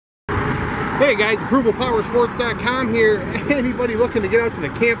Hey guys, ApprovalPowersports.com here. Anybody looking to get out to the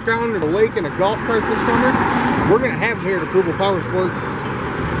campground or the lake in a golf cart this summer? We're going to have them here at Approval Power Sports.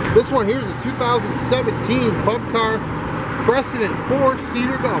 This one here is a 2017 Club Car Precedent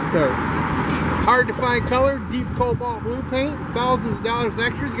 4-seater golf cart. Hard to find color, deep cobalt blue paint, thousands of dollars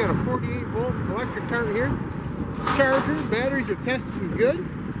extras. You got a 48-volt electric cart here. Charger, batteries are tested and good.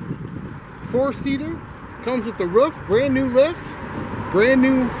 4-seater, comes with the roof, brand new lift, brand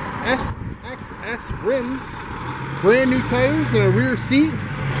new XS rims, brand new tires, and a rear seat.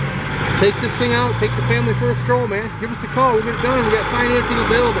 Take this thing out, take the family for a stroll, man. Give us a call, we'll get it done. We got financing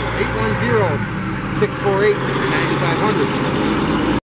available, 810-648-9500.